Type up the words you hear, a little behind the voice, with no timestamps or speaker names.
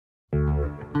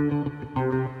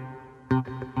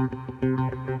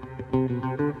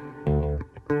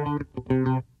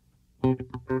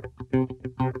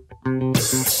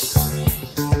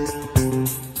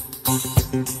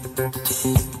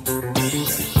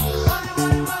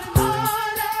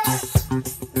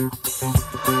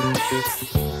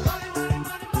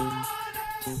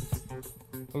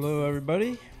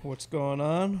What's going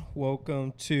on?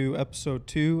 Welcome to episode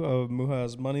 2 of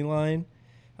Muha's Moneyline.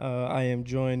 I am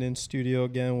joined in studio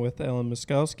again with Alan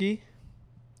Miskowski.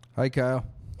 Hi, Kyle.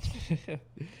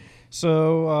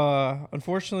 So,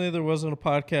 unfortunately, there wasn't a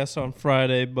podcast on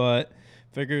Friday, but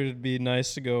figured it'd be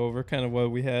nice to go over kind of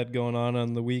what we had going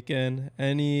on the weekend.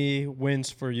 Any wins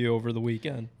for you over the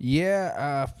weekend?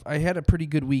 Yeah, I had a pretty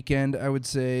good weekend. I would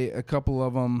say a couple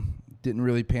of them didn't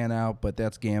really pan out, but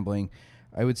that's gambling.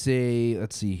 I would say,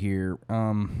 let's see here.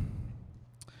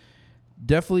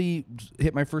 Definitely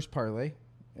hit my first parlay,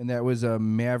 and that was a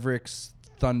Mavericks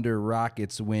Thunder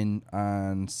Rockets win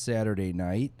on Saturday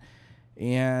night,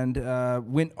 and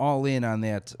went all in on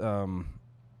that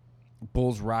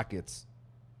Bulls Rockets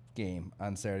game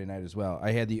on Saturday night as well.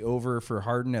 I had the over for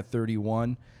Harden at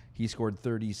 31. He scored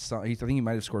 30. I think he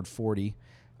might have scored 40.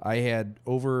 I had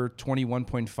over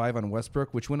 21.5 on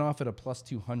Westbrook, which went off at a plus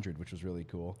 200, which was really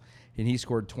cool. And he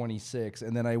scored 26.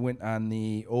 And then I went on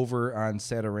the over on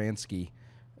Satoransky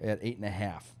at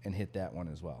 8.5 and hit that one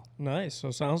as well. Nice.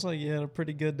 So, sounds like you had a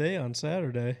pretty good day on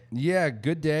Saturday. Yeah,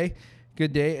 good day.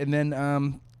 Good day. And then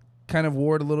kind of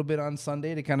wore it a little bit on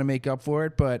Sunday to kind of make up for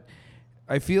it. But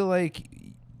I feel like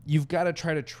you've got to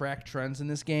try to track trends in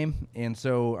this game. And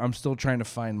so I'm still trying to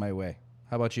find my way.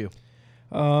 How about you?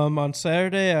 On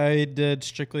Saturday, I did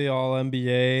strictly all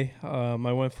NBA.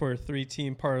 I went for a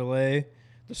 3-team parlay.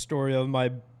 The story of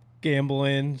my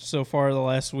gambling so far the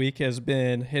last week has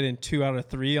been hitting 2 out of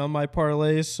 3 on my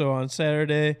parlays. So on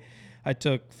Saturday, I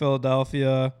took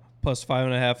Philadelphia plus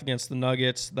 5.5 against the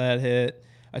Nuggets. That hit.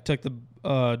 I took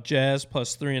the Jazz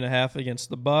plus 3.5 against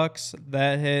the Bucks.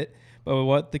 That hit. But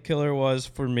what the killer was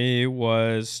for me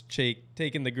was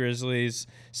taking the Grizzlies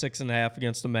 6.5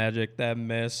 against the Magic. That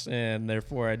missed, and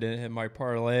therefore I didn't hit my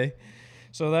parlay.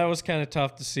 So that was kind of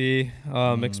tough to see,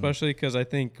 especially because I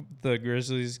think the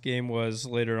Grizzlies game was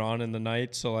later on in the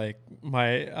night. So I'm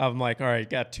like, all right,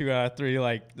 got 2 out of 3.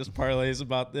 Like, this parlay is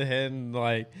about to hit, and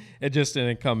it just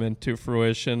didn't come into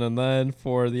fruition. And then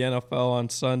for the NFL on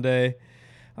Sunday,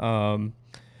 I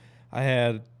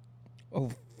had a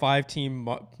 5-team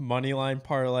money line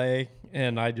parlay,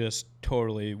 and I just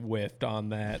totally whiffed on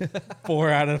that. 4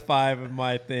 out of 5 of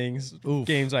my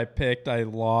games I picked, I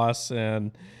lost.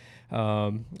 And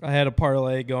I had a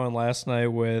parlay going last night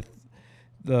with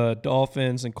the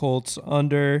Dolphins and Colts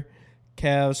under,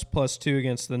 Cavs plus 2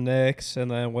 against the Knicks,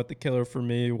 and then what the killer for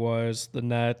me was the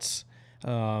Nets.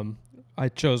 I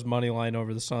chose money line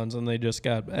over the Suns, and they just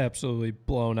got absolutely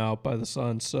blown out by the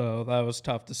Suns, so that was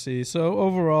tough to see. So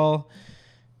overall,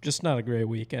 just not a great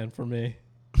weekend for me.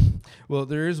 Well,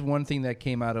 there is one thing that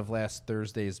came out of last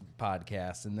Thursday's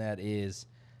podcast, and that is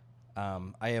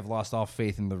I have lost all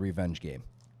faith in the revenge game.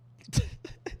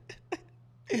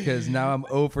 Because now I'm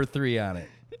 0 for 3 on it.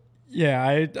 Yeah,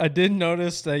 I did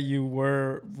notice that you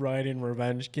were riding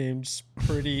revenge games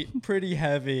pretty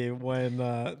heavy when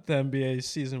the NBA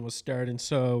season was starting,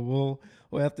 so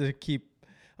we'll have to keep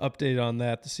update on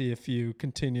that to see if you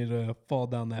continue to fall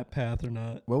down that path or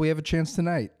not. Well, we have a chance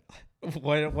tonight.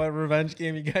 What revenge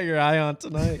game you got your eye on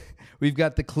tonight? We've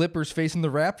got the Clippers facing the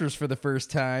Raptors for the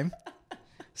first time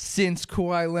since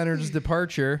Kawhi Leonard's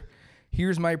departure.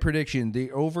 Here's my prediction.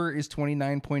 The over is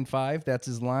 29.5. That's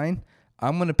his line.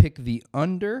 I'm going to pick the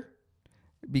under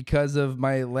because of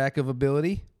my lack of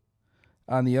ability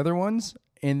on the other ones.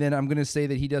 And then I'm going to say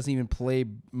that he doesn't even play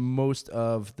most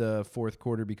of the fourth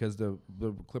quarter because the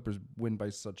Clippers win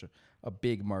by such a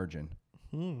big margin.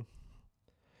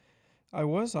 I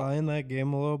was eyeing that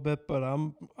game a little bit, but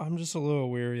I'm just a little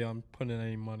weary on putting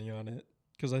any money on it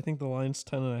because I think the line's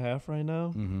 10.5 right now.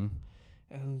 Mm-hmm.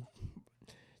 And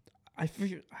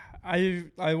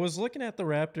I was looking at the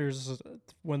Raptors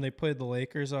when they played the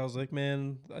Lakers. I was like,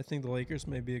 man, I think the Lakers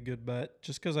may be a good bet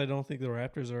just because I don't think the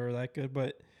Raptors are that good,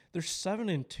 but they're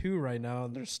 7-2 right now,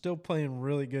 and they're still playing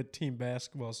really good team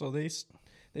basketball. So they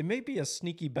may be a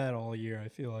sneaky bet all year, I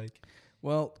feel like.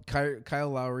 Well,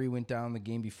 Kyle Lowry went down the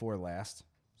game before last,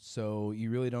 so you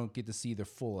really don't get to see the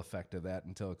full effect of that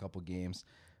until a couple games.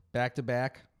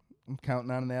 Back-to-back, I'm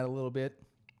counting on that a little bit,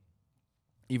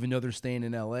 even though they're staying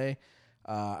in L.A.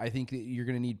 I think that you're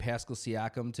going to need Pascal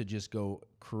Siakam to just go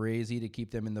crazy to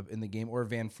keep them in the game, or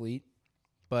Van Fleet.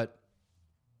 But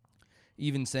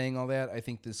even saying all that, I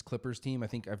think this Clippers team,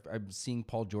 I'm seeing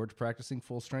Paul George practicing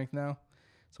full strength now,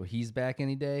 so he's back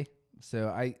any day. So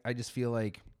I just feel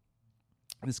like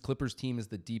this Clippers team is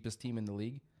the deepest team in the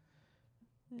league.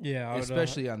 Yeah,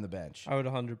 especially on the bench. I would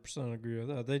 100% agree with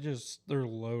that. They're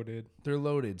loaded. They're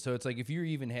loaded. So it's like if you're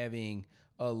even having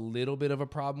a little bit of a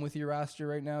problem with your roster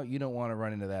right now, you don't want to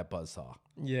run into that buzzsaw.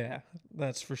 Yeah,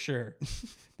 that's for sure.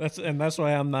 That's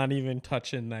why I'm not even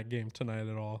touching that game tonight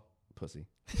at all. pussy.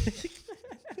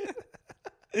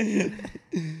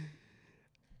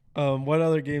 What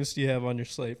other games do you have on your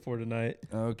slate for tonight?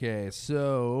 Okay,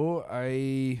 so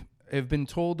I have been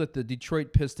told that the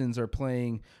Detroit Pistons are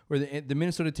playing, or the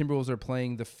Minnesota Timberwolves are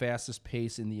playing the fastest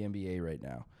pace in the NBA right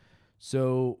now.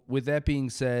 So with that being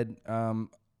said,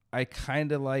 I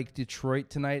kind of like Detroit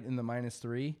tonight in the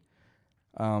 -3,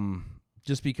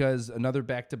 just because another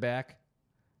back-to-back.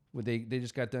 They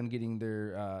just got done getting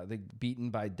they beaten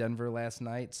by Denver last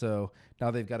night, so now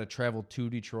they've got to travel to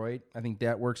Detroit. I think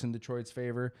that works in Detroit's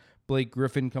favor. Blake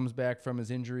Griffin comes back from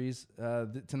his injuries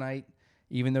tonight,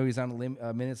 even though he's on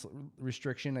a minutes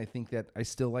restriction. I think that I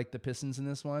still like the Pistons in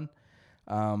this one,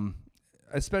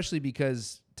 especially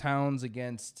because Towns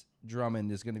against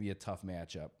Drummond is going to be a tough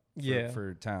matchup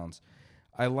for Towns.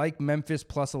 I like Memphis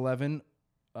 +11.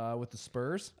 With the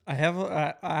Spurs, I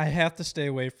have to stay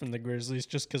away from the Grizzlies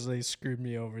just because they screwed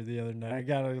me over the other night. I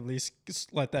gotta at least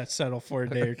let that settle for a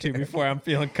day or two before I'm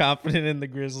feeling confident in the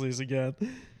Grizzlies again.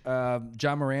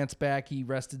 John Morant's back. He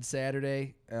rested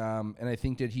Saturday, and I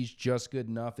think that he's just good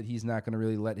enough that he's not going to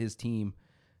really let his team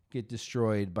get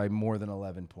destroyed by more than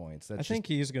 11 points. I think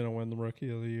he's going to win the Rookie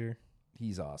of the Year.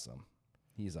 He's awesome.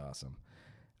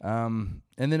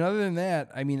 And then other than that,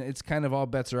 I mean, it's kind of all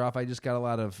bets are off. I just got a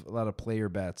lot of player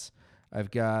bets. I've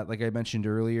got, like I mentioned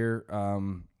earlier,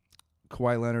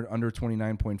 Kawhi Leonard under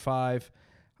 29.5.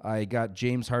 I got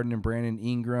James Harden and Brandon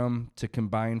Ingram to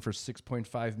combine for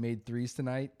 6.5 made threes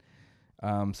tonight.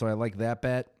 So I like that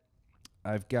bet.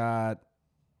 I've got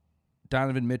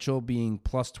Donovan Mitchell being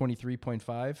plus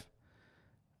 23.5.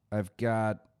 I've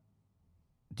got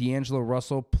D'Angelo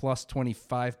Russell plus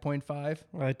 25.5.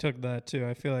 I took that too.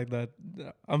 I feel like that.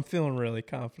 I'm feeling really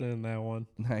confident in that one.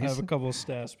 Nice. I have a couple of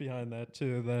stats behind that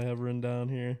too that I have written down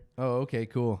here. Oh, okay,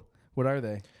 cool. What are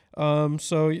they?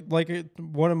 So like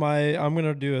I'm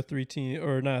gonna do a 3-team,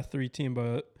 or not a 3-team,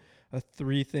 but a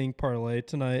 3-thing parlay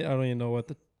tonight. I don't even know what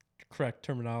the correct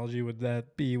terminology would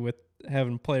that be with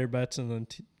having player bets and then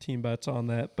team bets on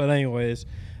that. But anyways,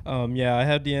 I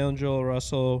had D'Angelo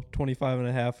Russell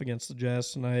 25.5 against the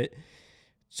Jazz tonight.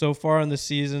 So far in the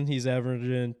season, he's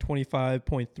averaging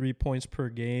 25.3 points per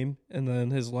game, and then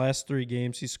his last 3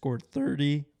 games he scored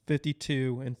 30,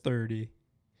 52, and 30.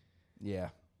 Yeah.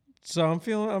 So I'm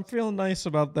feeling nice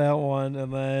about that one.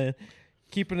 And then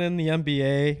keeping in the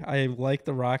NBA, I like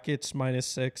the Rockets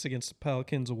 -6 against the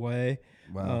Pelicans away.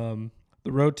 Wow.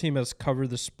 The road team has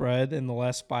covered the spread in the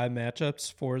last 5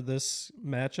 matchups for this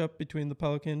matchup between the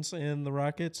Pelicans and the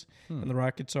Rockets. And the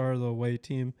Rockets are the away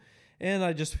team. And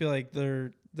I just feel like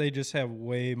they just have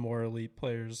way more elite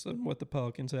players than what the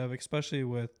Pelicans have, especially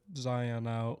with Zion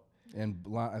out. And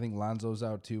I think Lonzo's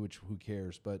out too, which who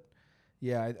cares? But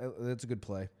yeah, that's a good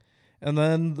play. And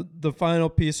then the final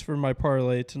piece for my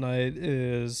parlay tonight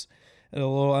is a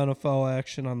little NFL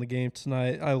action on the game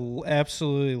tonight. I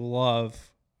absolutely love.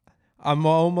 I'm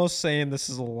almost saying this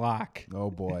is a lock.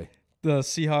 Oh, boy. The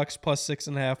Seahawks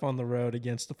 +6.5 on the road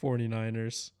against the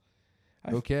 49ers.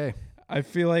 Okay. I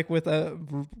feel like with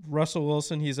Russell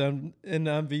Wilson, he's in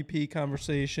the MVP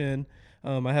conversation.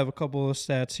 I have a couple of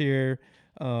stats here.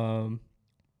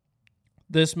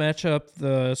 This matchup,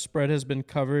 the spread has been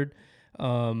covered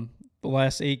the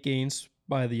last 8 games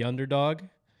by the underdog.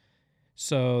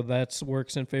 So that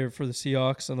works in favor for the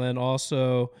Seahawks. And then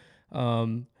also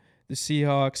the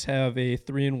Seahawks have a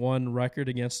 3-1 record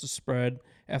against the spread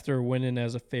after winning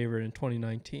as a favorite in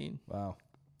 2019. Wow.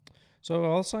 So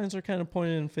all signs are kind of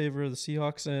pointing in favor of the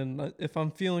Seahawks. And if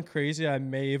I'm feeling crazy, I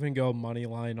may even go money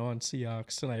line on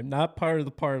Seahawks tonight. Not part of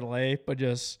the parlay, but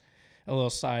just a little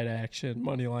side action,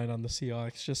 money line on the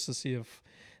Seahawks, just to see if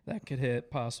that could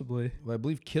hit possibly. Well, I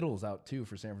believe Kittle's out too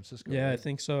for San Francisco. Yeah, right? I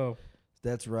think so.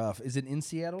 That's rough. Is it in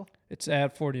Seattle? It's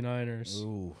at 49ers.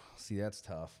 Ooh, see, that's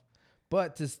tough.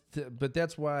 But but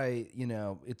that's why,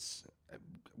 it's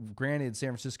granted San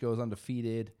Francisco is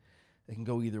undefeated. They can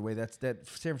go either way. That San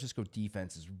Francisco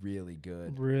defense is really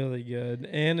good. Really good.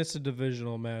 And it's a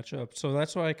divisional matchup. So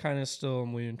that's why I kind of still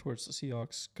am leaning towards the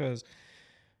Seahawks, because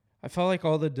I felt like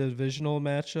all the divisional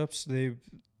matchups, they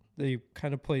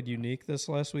kind of played unique this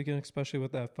last weekend, especially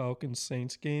with that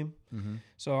Falcons-Saints game. Mm-hmm.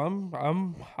 So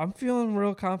I'm feeling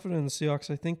real confident in the Seahawks.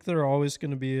 I think they're always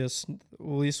going to be, at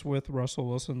least with Russell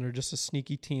Wilson, they're just a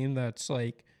sneaky team that's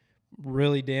like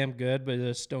really damn good, but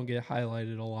just don't get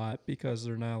highlighted a lot because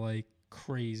they're not like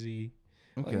crazy.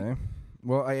 Okay.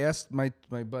 Well, I asked my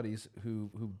buddies who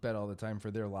bet all the time for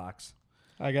their locks.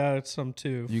 I got some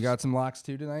too. You got some locks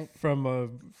too tonight? From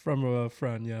a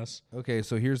friend, yes. Okay,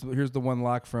 so here's the one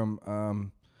lock from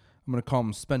I'm gonna call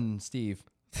him Spendin' Steve.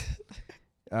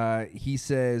 He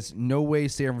says, no way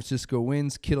San Francisco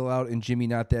wins. Kittle out and Jimmy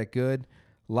not that good.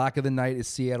 Lock of the night is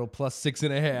Seattle plus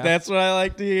 6.5. That's what I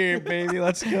like to hear, baby.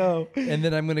 Let's go. And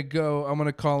then I'm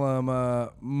gonna call him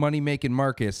Money Making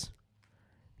Marcus.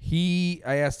 I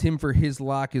asked him for his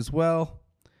lock as well,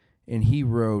 and he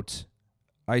wrote,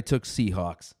 I took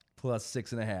Seahawks plus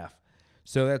 6.5.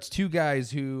 So that's two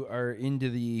guys who are into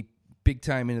the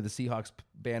Seahawks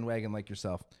bandwagon like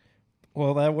yourself.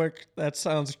 Well, that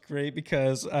sounds great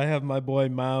because I have my boy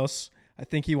Mouse. I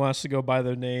think he wants to go by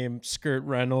the name Skirt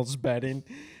Reynolds betting.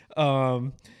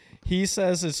 He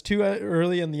says it's too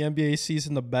early in the NBA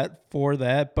season to bet for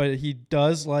that, but he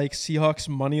does like Seahawks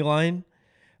money line.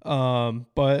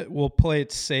 But we'll play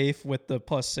it safe with the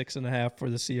plus 6.5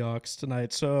 for the Seahawks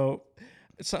tonight. So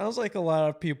it sounds like a lot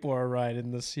of people are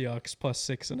riding the Seahawks plus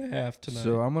 6.5 tonight.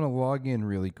 So I'm going to log in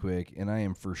really quick, and I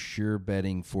am for sure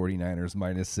betting 49ers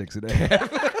minus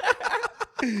 6.5.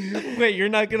 Wait, you're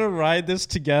not going to ride this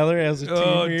together as a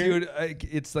team here? Dude,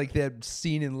 it's like that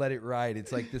scene in Let It Ride.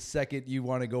 It's like the second you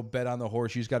want to go bet on the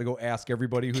horse, you just got to go ask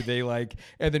everybody who they like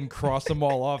and then cross them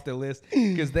all off the list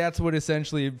because that's what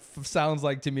essentially sounds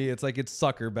like to me. It's like it's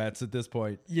sucker bets at this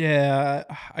point. Yeah,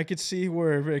 I could see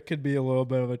where it could be a little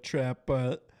bit of a trap,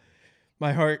 but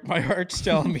my heart's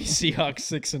telling me Seahawks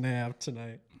 6.5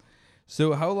 tonight.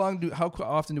 So how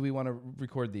often do we want to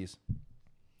record these?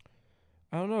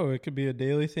 I don't know. It could be a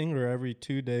daily thing or every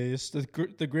 2 days.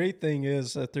 The great thing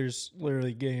is that there's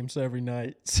literally games every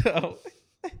night. So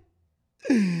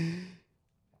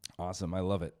awesome. I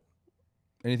love it.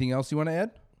 Anything else you want to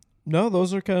add? No,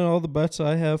 those are kind of all the bets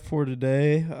I have for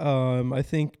today. I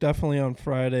think definitely on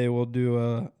Friday we'll do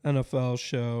a NFL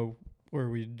show where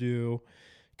we do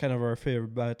kind of our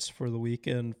favorite bets for the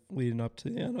weekend leading up to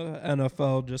the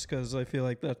NFL, just because I feel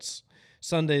like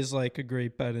Sunday's like a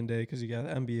great betting day because you got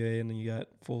NBA and then you got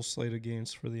full slate of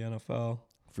games for the NFL.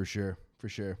 For sure.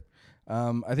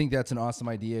 I think that's an awesome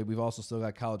idea. We've also still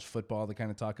got college football to kind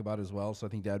of talk about as well, so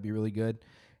I think that'd be really good.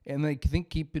 And I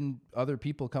think keeping other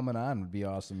people coming on would be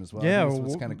awesome as well. Yeah, that's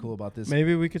what's kind of cool about this.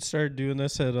 Maybe we could start doing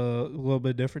this at a little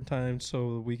bit different time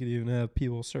so we could even have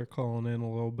people start calling in a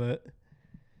little bit.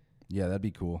 Yeah, that'd be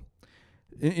cool.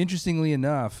 Interestingly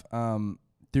enough,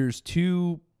 there's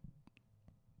two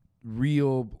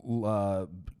real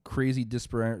crazy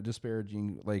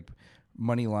disparaging like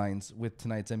money lines with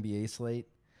tonight's NBA slate.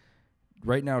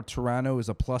 Right now, Toronto is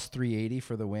a plus 380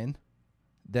 for the win.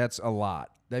 That's a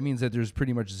lot. That means that there's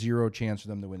pretty much zero chance for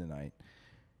them to win tonight.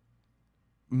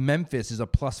 Memphis is a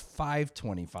plus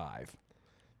 525.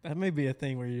 That may be a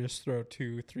thing where you just throw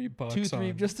 $2-3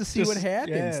 on. Just to see what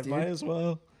happens. Yeah, dude. might as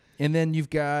well. And then you've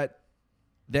got,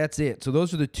 that's it. So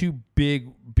those are the two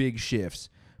big shifts.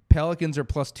 Pelicans are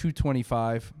plus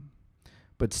 225,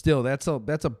 but still, that's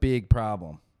a big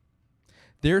problem.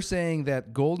 They're saying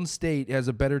that Golden State has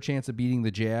a better chance of beating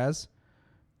the Jazz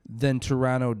than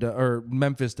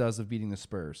Memphis does of beating the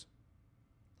Spurs.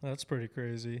 That's pretty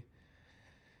crazy.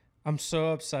 I'm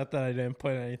so upset that I didn't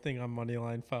put anything on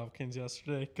Moneyline Falcons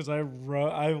yesterday because I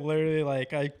literally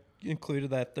I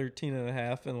included that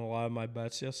 13.5 in a lot of my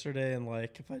bets yesterday, and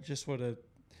if I just would have.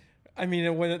 I mean,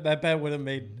 that bet wouldn't have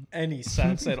made any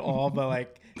sense at all,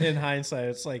 but in hindsight,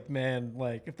 it's man,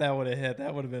 if that would have hit,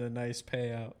 that would have been a nice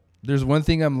payout. There's one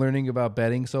thing I'm learning about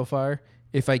betting so far.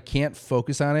 If I can't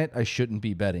focus on it, I shouldn't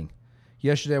be betting.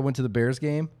 Yesterday, I went to the Bears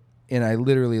game, and I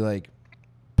literally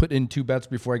put in two bets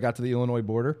before I got to the Illinois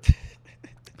border.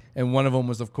 And one of them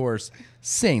was, of course,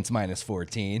 Saints minus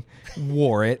 14.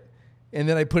 Wore it. And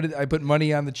then I put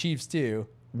money on the Chiefs too.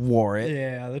 Wore it.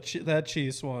 Yeah, that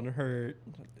Chiefs one hurt.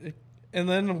 And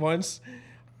then what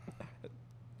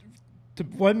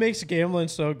makes gambling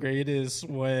so great is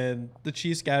when the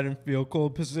Chiefs got in field goal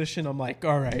position, I'm like,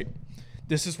 all right,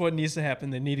 this is what needs to happen.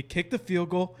 They need to kick the field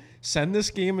goal, send this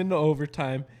game into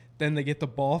overtime, then they get the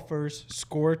ball first,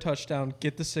 score a touchdown,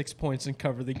 get the 6 points, and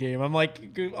cover the game. I'm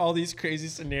all these crazy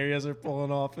scenarios are pulling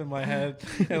off in my head.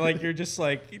 And you're just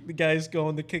the guy's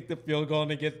going to kick the field goal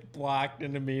and it gets blocked,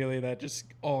 and immediately that just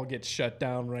all gets shut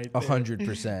down right there.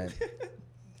 100%.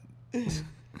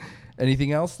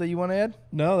 Anything else that you want to add?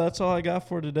 No, that's all I got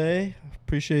for today.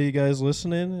 Appreciate you guys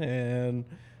listening, and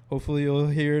hopefully you'll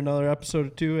hear another episode or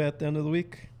two at the end of the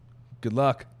week. Good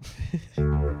luck.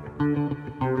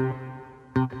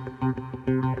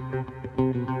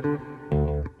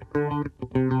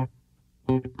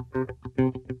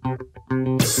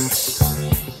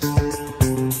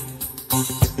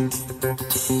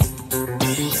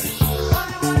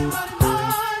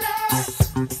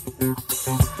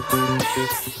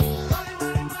 Money.